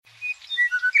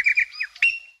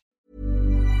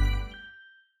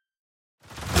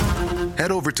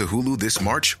Head over to Hulu this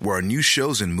March, where our new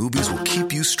shows and movies will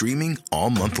keep you streaming all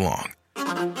month long.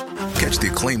 Catch the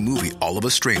acclaimed movie All of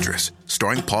Us Strangers,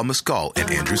 starring Paul Mescal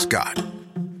and Andrew Scott.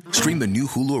 Stream the new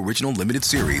Hulu original limited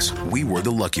series We Were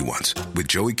the Lucky Ones with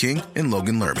Joey King and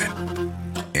Logan Lerman.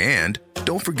 And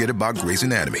don't forget about Grey's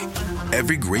Anatomy.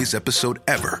 Every Grey's episode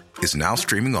ever is now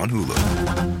streaming on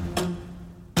Hulu.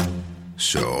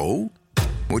 So,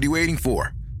 what are you waiting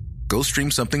for? Go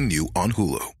stream something new on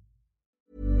Hulu.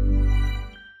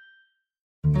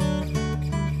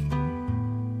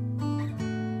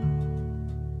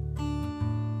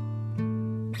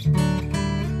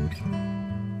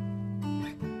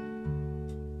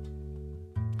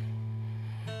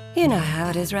 You know how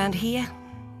it is round here.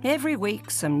 Every week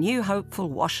some new hopeful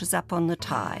washes up on the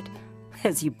tide.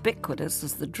 As ubiquitous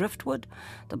as the driftwood,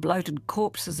 the bloated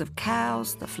corpses of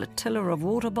cows, the flotilla of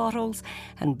water bottles,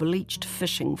 and bleached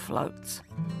fishing floats.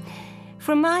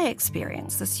 From my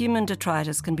experience, this human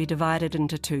detritus can be divided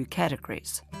into two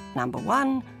categories. Number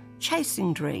 1,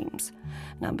 chasing dreams.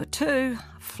 Number 2,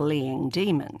 fleeing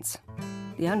demons.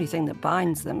 The only thing that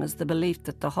binds them is the belief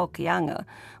that the Hokianga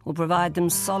will provide them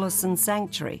solace and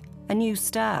sanctuary, a new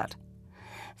start.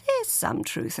 There's some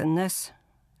truth in this,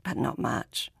 but not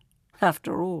much.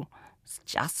 After all, it's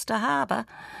just a harbour,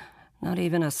 not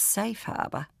even a safe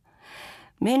harbour.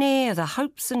 Many are the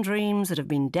hopes and dreams that have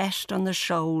been dashed on the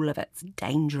shoal of its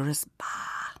dangerous bar.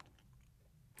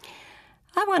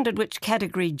 I wondered which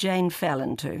category Jane fell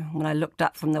into when I looked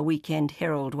up from the Weekend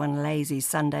Herald one lazy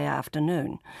Sunday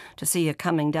afternoon to see her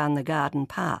coming down the garden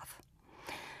path.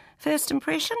 First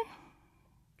impression?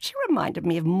 She reminded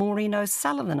me of Maureen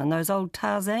O'Sullivan in those old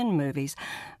Tarzan movies,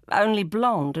 only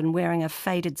blonde and wearing a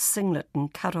faded singlet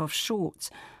and cut-off shorts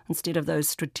instead of those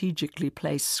strategically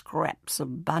placed scraps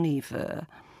of bunny fur.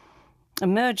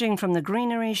 Emerging from the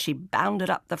greenery, she bounded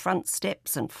up the front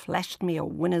steps and flashed me a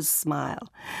winner's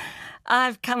smile.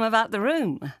 "I've come about the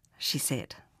room," she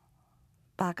said.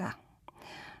 Bugger.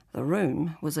 The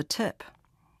room was a tip.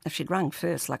 If she'd rung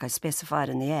first like I specified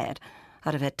in the ad,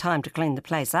 I'd have had time to clean the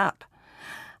place up.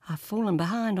 I've fallen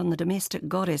behind on the domestic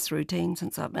goddess routine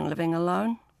since I've been living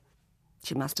alone.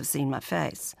 She must have seen my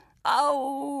face.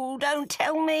 "Oh, don't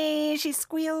tell me," she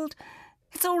squealed.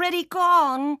 "It's already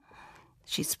gone."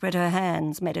 She spread her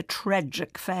hands, made a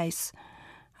tragic face.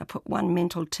 I put one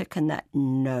mental tick in that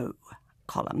no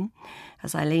column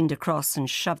as I leaned across and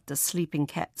shoved the sleeping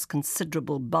cat's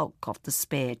considerable bulk off the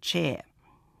spare chair.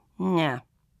 "Yeah,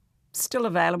 still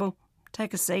available.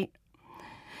 Take a seat."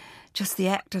 Just the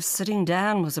act of sitting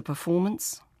down was a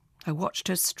performance. I watched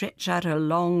her stretch out her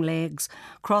long legs,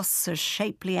 cross her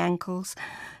shapely ankles,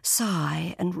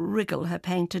 sigh and wriggle her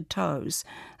painted toes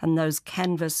and those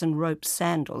canvas and rope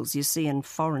sandals you see in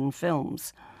foreign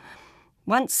films.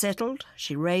 Once settled,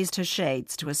 she raised her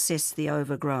shades to assess the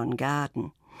overgrown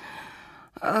garden.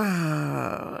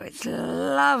 "Oh, it's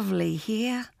lovely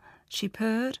here," she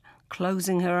purred,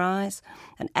 closing her eyes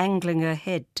and angling her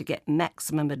head to get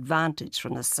maximum advantage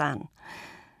from the sun.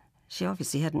 She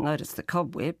obviously hadn't noticed the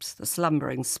cobwebs, the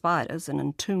slumbering spiders and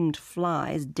entombed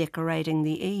flies decorating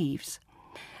the eaves.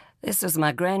 "This is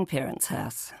my grandparents'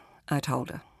 house," I told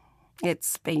her.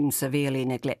 "It's been severely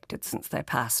neglected since they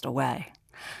passed away."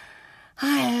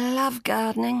 "I love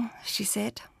gardening," she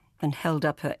said, and held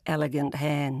up her elegant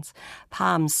hands,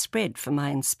 palms spread for my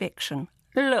inspection.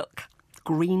 "Look,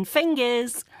 green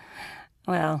fingers."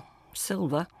 Well,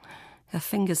 silver. Her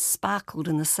fingers sparkled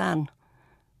in the sun.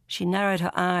 She narrowed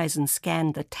her eyes and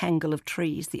scanned the tangle of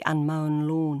trees, the unmown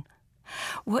lawn.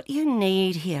 "What you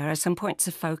need here are some points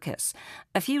of focus.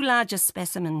 A few larger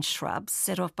specimen shrubs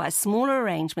set off by smaller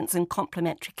arrangements in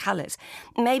complementary colours.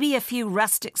 Maybe a few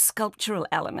rustic sculptural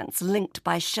elements linked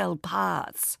by shell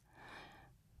paths."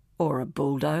 Or a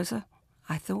bulldozer,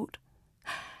 I thought.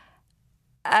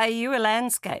 "Are you a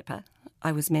landscaper?"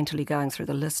 I was mentally going through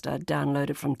the list I'd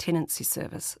downloaded from tenancy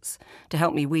services to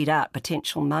help me weed out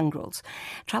potential mongrels.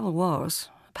 Trouble was,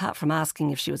 apart from asking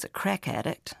if she was a crack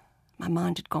addict, my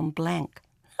mind had gone blank.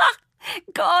 "Ha!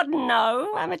 God,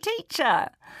 no, I'm a teacher."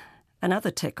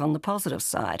 Another tick on the positive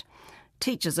side.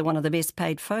 Teachers are one of the best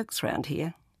paid folks round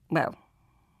here. Well,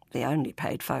 the only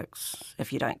paid folks,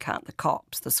 if you don't count the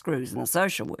cops, the screws and the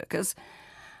social workers.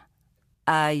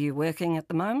 "Are you working at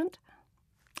the moment?"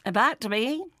 "About to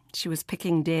be." She was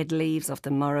picking dead leaves off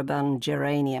the moribund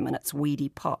geranium in its weedy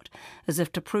pot, as if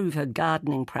to prove her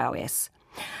gardening prowess.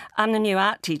 "I'm the new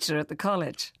art teacher at the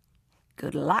college."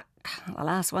 "Good luck. The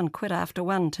last one quit after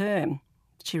one term."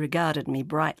 She regarded me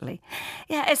brightly.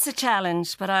 "Yeah, it's a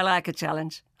challenge, but I like a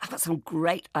challenge. I've got some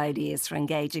great ideas for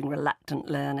engaging reluctant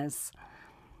learners."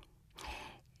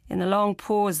 In the long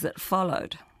pause that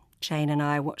followed, Jane and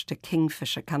I watched a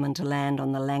kingfisher come into land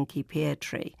on the lanky pear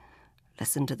tree,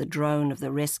 listened to the drone of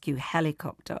the rescue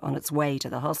helicopter on its way to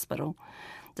the hospital,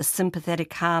 the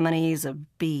sympathetic harmonies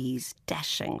of bees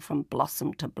dashing from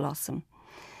blossom to blossom.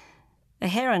 A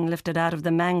heron lifted out of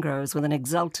the mangroves with an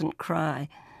exultant cry,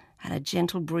 and a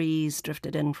gentle breeze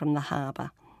drifted in from the harbour,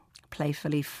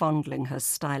 playfully fondling her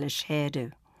stylish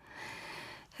hairdo.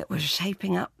 It was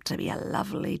shaping up to be a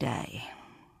lovely day.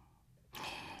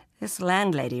 This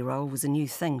landlady role was a new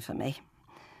thing for me.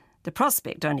 The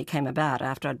prospect only came about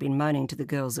after I'd been moaning to the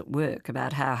girls at work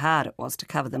about how hard it was to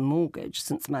cover the mortgage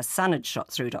since my son had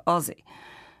shot through to Aussie.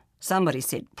 Somebody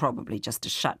said, probably just to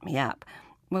shut me up,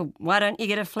 "Well, why don't you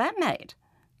get a flatmate?"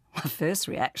 My first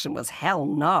reaction was, hell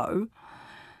no.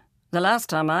 The last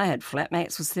time I had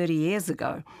flatmates was 30 years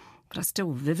ago, but I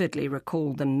still vividly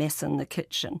recall the mess in the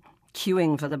kitchen,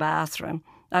 queuing for the bathroom,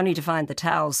 only to find the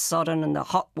towels sodden and the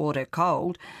hot water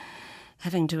cold,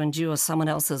 having to endure someone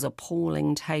else's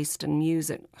appalling taste in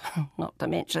music, not to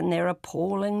mention their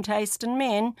appalling taste in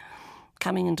men,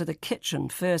 coming into the kitchen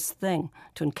first thing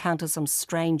to encounter some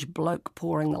strange bloke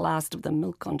pouring the last of the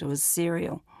milk onto his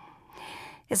cereal.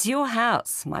 "It's your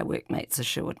house," my workmates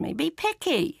assured me. "Be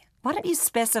picky. Why don't you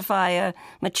specify a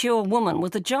mature woman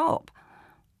with a job?"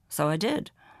 So I did,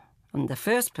 and the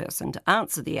first person to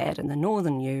answer the ad in the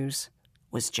Northern News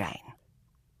was Jane.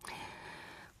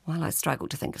 While I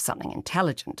struggled to think of something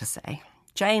intelligent to say,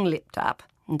 Jane leapt up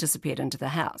and disappeared into the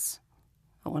house.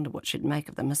 I wondered what she'd make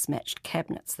of the mismatched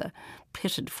cabinets, the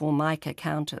pitted Formica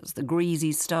counters, the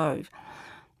greasy stove.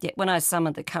 Yet when I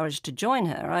summoned the courage to join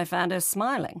her, I found her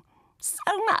smiling. "So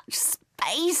much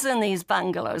space in these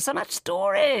bungalows, so much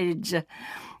storage.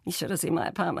 You should have seen my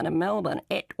apartment in Melbourne.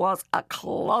 It was a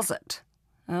closet."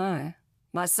 "Oh,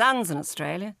 my son's in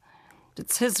Australia.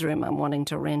 It's his room I'm wanting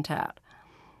to rent out."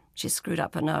 She screwed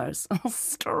up her nose.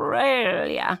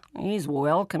 "Australia. He's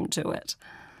welcome to it."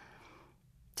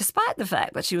 Despite the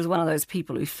fact that she was one of those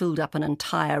people who filled up an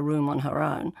entire room on her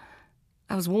own,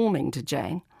 I was warming to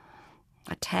Jane.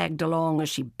 I tagged along as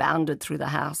she bounded through the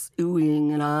house,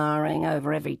 oohing and ahhing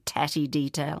over every tatty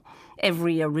detail,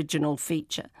 every original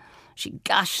feature. She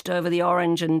gushed over the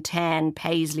orange and tan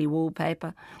paisley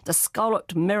wallpaper, the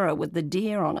scalloped mirror with the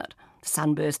deer on it, the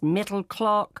sunburst metal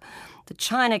clock, the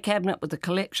china cabinet with the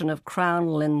collection of crown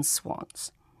lens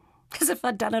swans. As if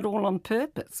I'd done it all on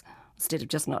purpose, instead of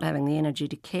just not having the energy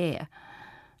to care.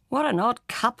 What an odd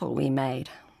couple we made,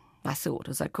 I thought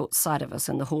as I caught sight of us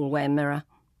in the hallway mirror.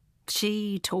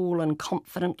 She, tall and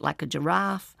confident like a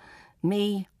giraffe,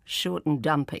 me, short and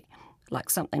dumpy, like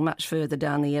something much further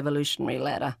down the evolutionary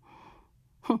ladder.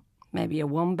 Maybe a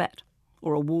wombat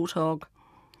or a warthog.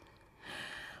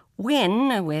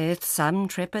 When, with some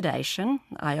trepidation,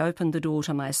 I opened the door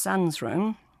to my son's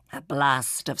room, a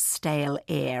blast of stale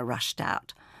air rushed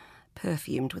out,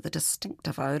 perfumed with a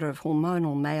distinctive odour of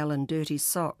hormonal mail and dirty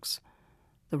socks.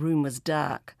 The room was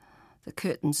dark, the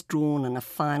curtains drawn in a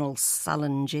final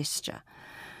sullen gesture.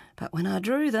 But when I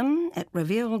drew them, it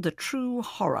revealed the true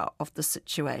horror of the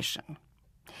situation.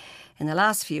 In the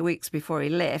last few weeks before he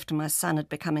left, my son had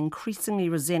become increasingly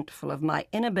resentful of my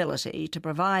inability to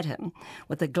provide him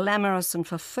with the glamorous and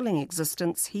fulfilling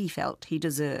existence he felt he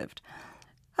deserved.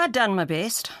 I'd done my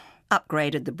best,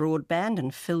 upgraded the broadband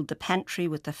and filled the pantry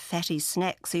with the fatty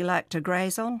snacks he liked to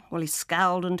graze on while he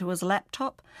scowled into his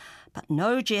laptop, but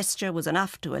no gesture was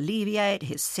enough to alleviate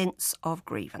his sense of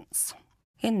grievance.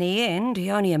 In the end,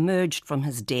 he only emerged from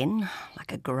his den,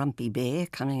 like a grumpy bear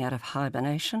coming out of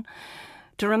hibernation,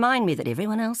 to remind me that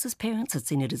everyone else's parents had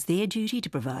seen it as their duty to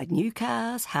provide new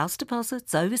cars, house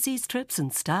deposits, overseas trips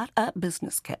and start-up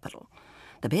business capital.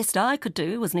 The best I could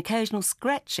do was an occasional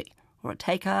scratchy or a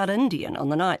take-out Indian on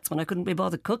the nights when I couldn't be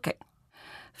bothered cooking.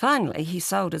 Finally, he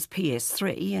sold his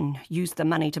PS3 and used the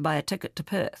money to buy a ticket to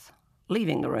Perth,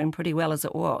 leaving the room pretty well as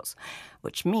it was,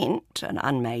 which meant an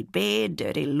unmade bed,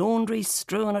 dirty laundry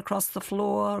strewn across the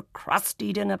floor,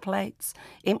 crusty dinner plates,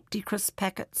 empty crisp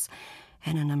packets,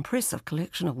 and an impressive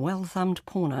collection of well-thumbed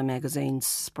porno magazines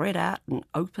spread out in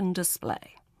open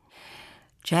display.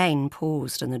 Jane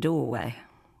paused in the doorway,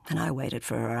 and I waited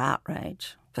for her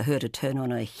outrage, for her to turn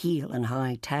on her heel and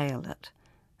hightail it.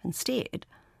 Instead,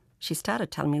 she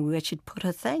started telling me where she'd put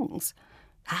her things,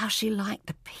 how she liked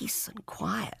the peace and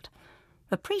quiet,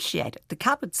 appreciated the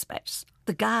cupboard space,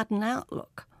 the garden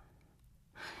outlook.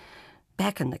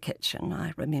 Back in the kitchen,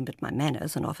 I remembered my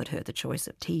manners and offered her the choice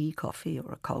of tea, coffee,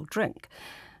 or a cold drink.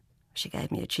 She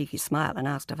gave me a cheeky smile and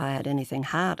asked if I had anything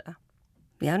harder.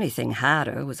 The only thing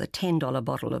harder was a $10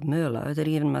 bottle of Merlot that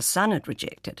even my son had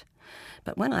rejected.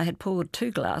 But when I had poured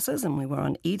 2 glasses and we were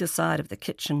on either side of the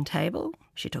kitchen table,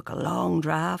 she took a long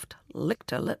draught, licked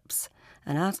her lips,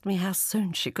 and asked me how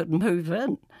soon she could move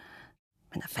in.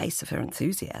 In the face of her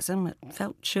enthusiasm, it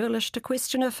felt churlish to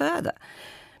question her further.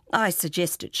 I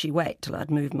suggested she wait till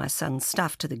I'd moved my son's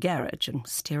stuff to the garage and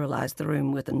sterilised the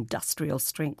room with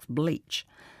industrial-strength bleach.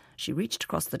 She reached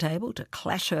across the table to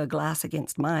clash her glass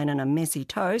against mine in a messy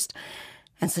toast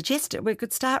and suggested we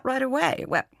could start right away,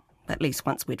 well, at least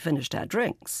once we'd finished our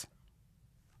drinks.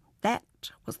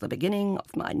 That was the beginning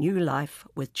of my new life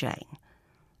with Jane.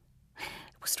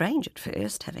 It was strange at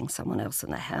first, having someone else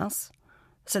in the house.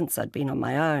 Since I'd been on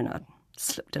my own, I'd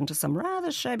slipped into some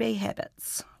rather shabby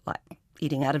habits, like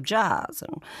eating out of jars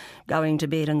and going to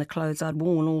bed in the clothes I'd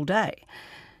worn all day.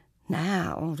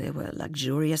 Now there were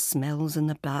luxurious smells in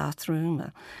the bathroom,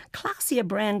 a classier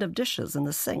brand of dishes in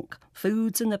the sink,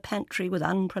 foods in the pantry with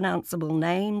unpronounceable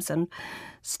names, and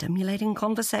stimulating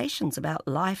conversations about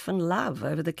life and love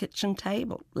over the kitchen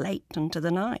table late into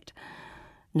the night.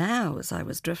 Now, as I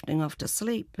was drifting off to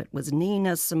sleep, it was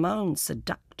Nina Simone's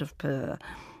seductive purr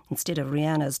instead of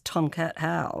Rihanna's tomcat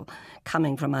howl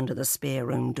coming from under the spare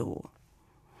room door.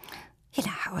 You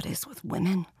know how it is with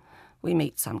women. We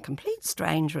meet some complete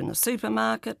stranger in the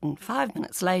supermarket, and 5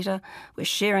 minutes later, we're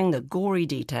sharing the gory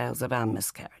details of our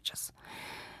miscarriages.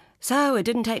 So it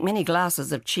didn't take many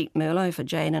glasses of cheap Merlot for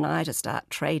Jane and I to start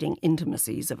trading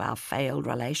intimacies of our failed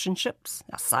relationships,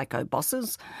 our psycho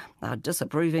bosses, our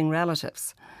disapproving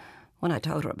relatives. When I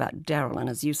told her about Daryl and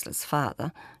his useless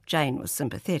father, Jane was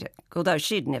sympathetic, although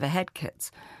she'd never had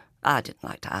kids. I didn't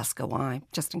like to ask her why,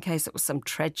 just in case it was some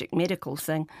tragic medical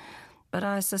thing. But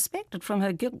I suspected from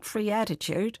her guilt-free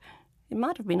attitude it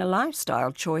might have been a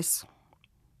lifestyle choice.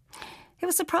 It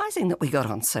was surprising that we got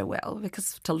on so well,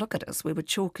 because to look at us, we were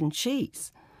chalk and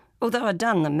cheese. Although I'd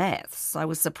done the maths, I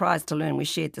was surprised to learn we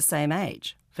shared the same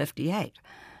age, 58.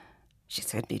 She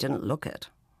certainly didn't look it.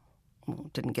 Well,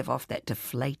 didn't give off that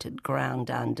deflated,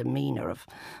 ground-down demeanour of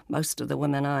most of the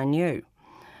women I knew.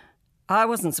 I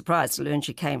wasn't surprised to learn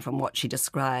she came from what she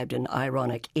described in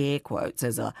ironic air quotes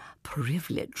as a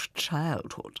privileged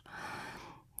childhood.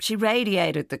 She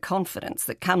radiated the confidence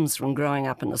that comes from growing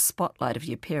up in the spotlight of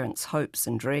your parents' hopes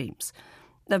and dreams,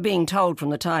 of being told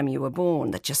from the time you were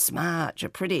born that you're smart, you're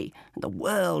pretty, and the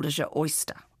world is your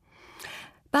oyster.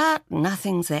 But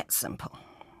nothing's that simple.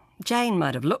 Jane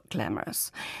might have looked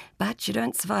glamorous, but you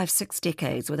don't survive 6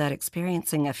 decades without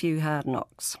experiencing a few hard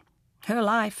knocks. Her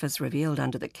life, as revealed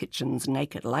under the kitchen's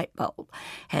naked light bulb,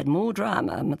 had more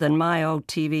drama than my old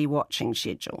TV watching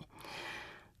schedule.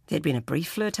 There'd been a brief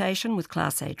flirtation with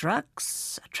Class A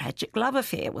drugs, a tragic love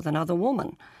affair with another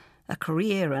woman, a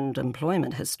career and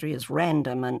employment history as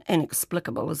random and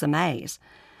inexplicable as a maze.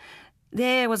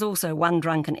 There was also one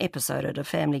drunken episode at a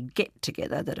family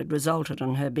get-together that had resulted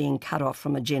in her being cut off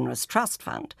from a generous trust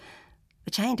fund.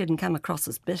 But Jane didn't come across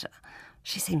as bitter.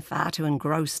 She seemed far too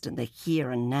engrossed in the here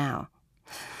and now.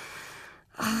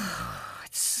 "Oh,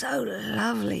 it's so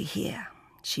lovely here,"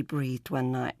 she breathed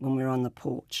one night when we were on the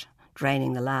porch,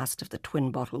 draining the last of the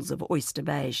twin bottles of Oyster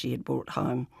Bay she had brought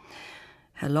home.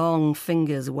 Her long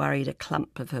fingers worried a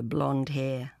clump of her blonde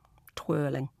hair,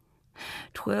 twirling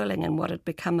in what had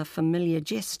become a familiar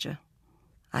gesture.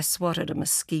 I swatted a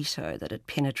mosquito that had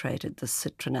penetrated the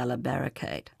citronella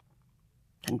barricade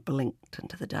and blinked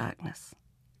into the darkness.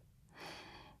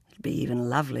 It'd be even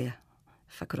lovelier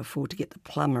if I could afford to get the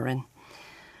plumber in,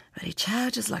 but he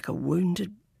charges like a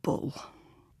wounded bull.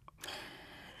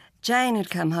 Jane had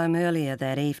come home earlier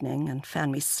that evening and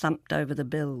found me slumped over the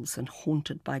bills and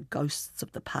haunted by ghosts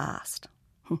of the past.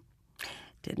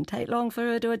 Didn't take long for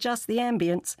her to adjust the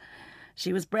ambience.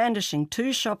 She was brandishing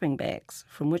 2 shopping bags,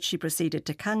 from which she proceeded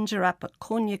to conjure up a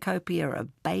cornucopia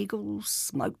of bagels,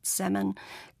 smoked salmon,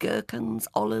 gherkins,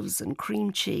 olives and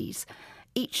cream cheese,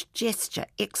 each gesture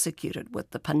executed with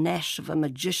the panache of a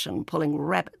magician pulling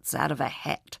rabbits out of a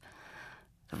hat.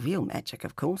 The real magic,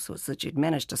 of course, was that you'd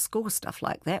managed to score stuff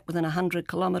like that within a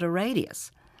 100-kilometre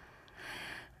radius.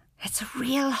 "It's a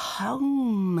real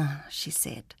home," she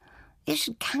said. "You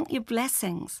should count your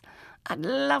blessings. I'd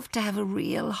love to have a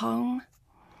real home."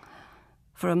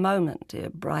 For a moment, her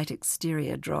bright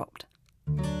exterior dropped.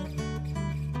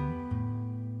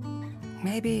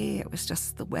 Maybe it was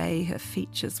just the way her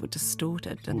features were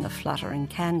distorted in the fluttering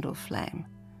candle flame.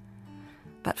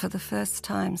 But for the first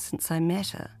time since I met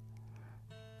her,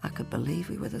 I could believe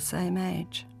we were the same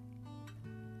age.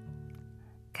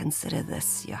 "Consider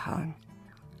this your home,"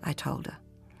 I told her.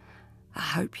 "I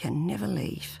hope you never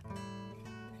leave."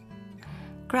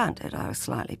 Granted, I was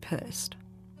slightly pursed.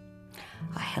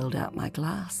 I held out my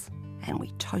glass and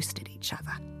we toasted each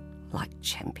other like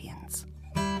champions.